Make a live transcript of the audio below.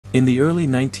In the early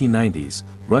 1990s,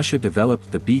 Russia developed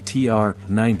the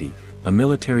BTR-90, a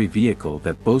military vehicle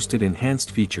that boasted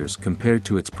enhanced features compared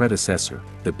to its predecessor,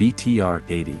 the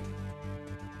BTR-80.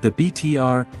 The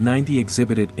BTR-90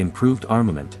 exhibited improved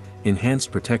armament, enhanced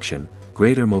protection,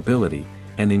 greater mobility,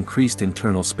 and increased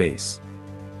internal space.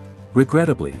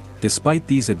 Regrettably, despite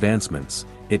these advancements,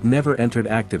 it never entered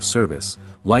active service,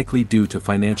 likely due to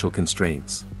financial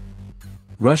constraints.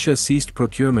 Russia ceased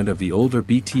procurement of the older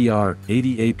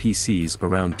BTR-80 APCs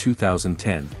around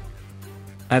 2010.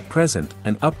 At present,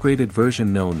 an upgraded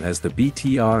version known as the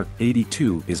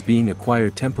BTR-82 is being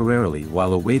acquired temporarily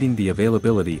while awaiting the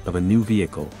availability of a new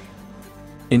vehicle.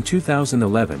 In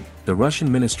 2011, the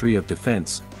Russian Ministry of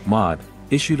Defense, MOD,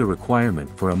 issued a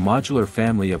requirement for a modular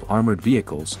family of armored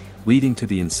vehicles, leading to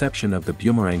the inception of the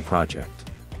Bumerang project.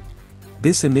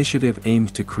 This initiative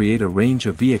aimed to create a range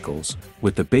of vehicles,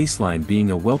 with the baseline being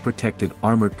a well-protected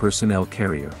armored personnel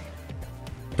carrier.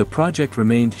 The project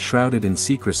remained shrouded in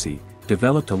secrecy,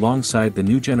 developed alongside the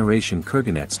new generation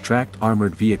Kurganets tracked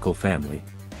armored vehicle family.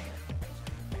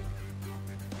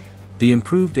 The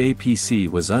improved APC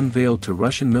was unveiled to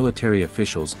Russian military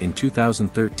officials in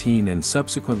 2013 and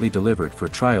subsequently delivered for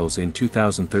trials in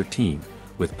 2013,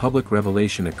 with public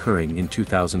revelation occurring in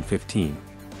 2015.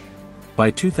 By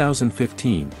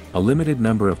 2015, a limited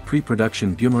number of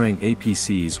pre-production Bumerang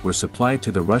APCs were supplied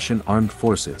to the Russian armed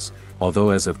forces, although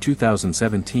as of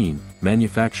 2017,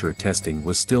 manufacturer testing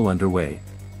was still underway.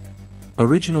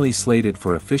 Originally slated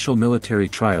for official military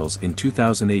trials in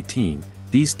 2018,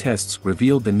 these tests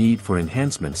revealed the need for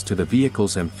enhancements to the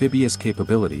vehicle's amphibious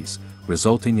capabilities,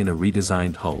 resulting in a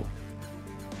redesigned hull.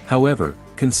 However,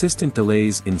 consistent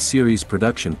delays in series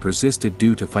production persisted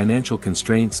due to financial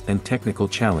constraints and technical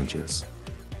challenges.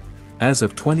 As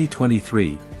of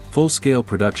 2023, full-scale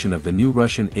production of the new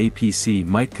Russian APC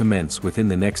might commence within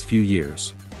the next few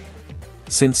years.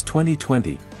 Since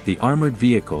 2020, the armored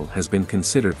vehicle has been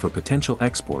considered for potential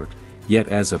export, yet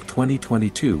as of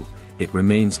 2022, it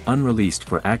remains unreleased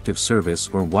for active service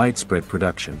or widespread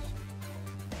production.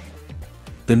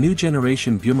 The new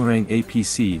generation Bumerang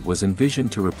APC was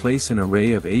envisioned to replace an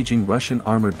array of aging Russian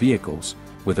armored vehicles,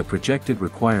 with a projected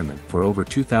requirement for over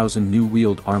 2,000 new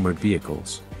wheeled armored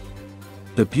vehicles.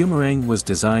 The Bumerang was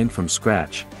designed from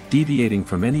scratch, deviating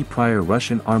from any prior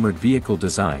Russian armored vehicle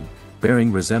design,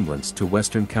 bearing resemblance to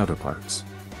Western counterparts.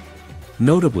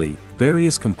 Notably,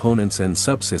 various components and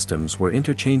subsystems were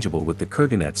interchangeable with the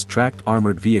Kurganets tracked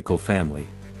armored vehicle family.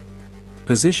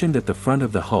 Positioned at the front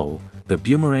of the hull, the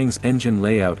Bumerang's engine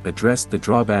layout addressed the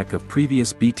drawback of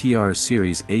previous BTR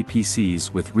series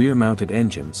APCs with rear-mounted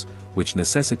engines, which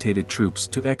necessitated troops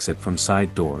to exit from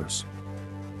side doors.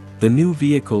 The new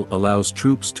vehicle allows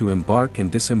troops to embark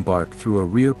and disembark through a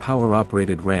rear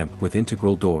power-operated ramp with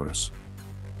integral doors.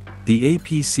 The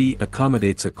APC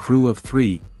accommodates a crew of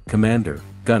 3, commander,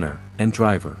 gunner, and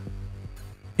driver.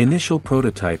 Initial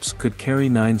prototypes could carry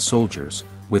 9 soldiers,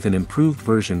 with an improved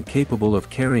version capable of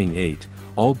carrying 8,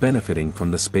 all benefiting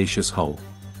from the spacious hull.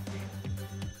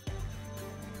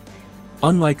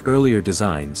 Unlike earlier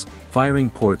designs, firing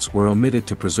ports were omitted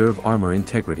to preserve armor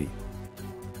integrity.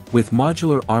 With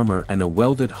modular armor and a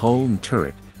welded hull and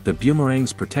turret, the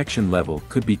Bumerang's protection level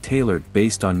could be tailored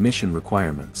based on mission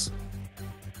requirements.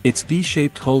 Its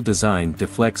V-shaped hull design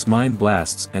deflects mine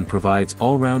blasts and provides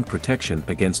all-round protection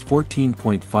against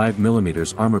 14.5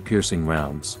 mm armor-piercing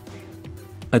rounds.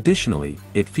 Additionally,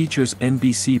 it features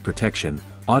NBC protection,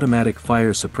 automatic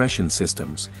fire suppression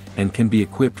systems, and can be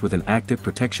equipped with an active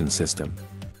protection system.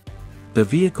 The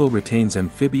vehicle retains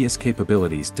amphibious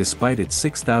capabilities despite its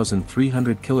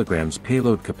 6,300 kg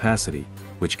payload capacity,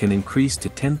 which can increase to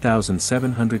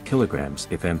 10,700 kg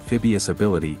if amphibious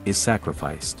ability is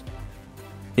sacrificed.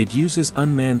 It uses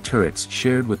unmanned turrets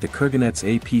shared with the Kurganets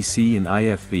APC and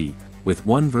IFV, with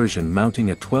one version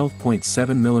mounting a 12.7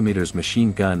 mm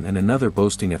machine gun and another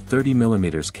boasting a 30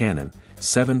 mm cannon,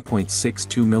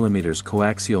 7.62 mm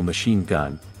coaxial machine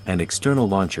gun, and external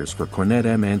launchers for Kornet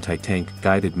M anti-tank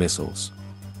guided missiles.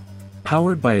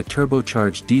 Powered by a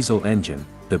turbocharged diesel engine,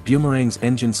 the Bumerang's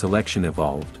engine selection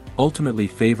evolved, ultimately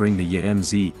favoring the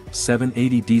YMZ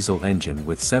 780 diesel engine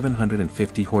with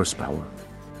 750 horsepower.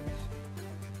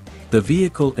 The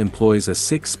vehicle employs a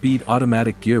 6-speed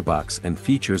automatic gearbox and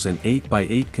features an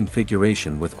 8x8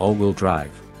 configuration with all-wheel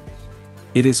drive.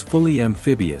 It is fully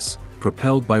amphibious,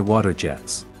 propelled by water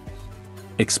jets.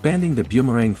 Expanding the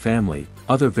Bumerang family,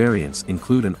 other variants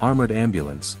include an armored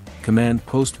ambulance, command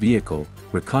post vehicle,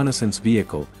 reconnaissance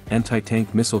vehicle,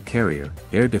 anti-tank missile carrier,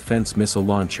 air defense missile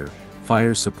launcher,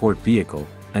 fire support vehicle,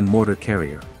 and mortar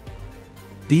carrier.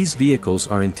 These vehicles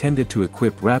are intended to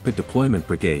equip rapid deployment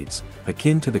brigades,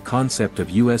 akin to the concept of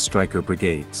U.S. Stryker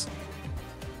brigades.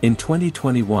 In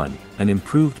 2021, an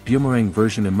improved Bumerang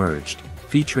version emerged,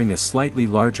 featuring a slightly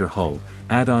larger hull,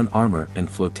 add-on armor and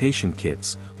flotation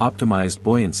kits, optimized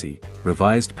buoyancy,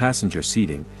 revised passenger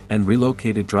seating, and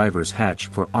relocated driver's hatch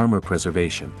for armor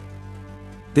preservation.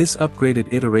 This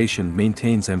upgraded iteration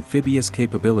maintains amphibious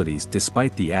capabilities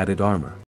despite the added armor.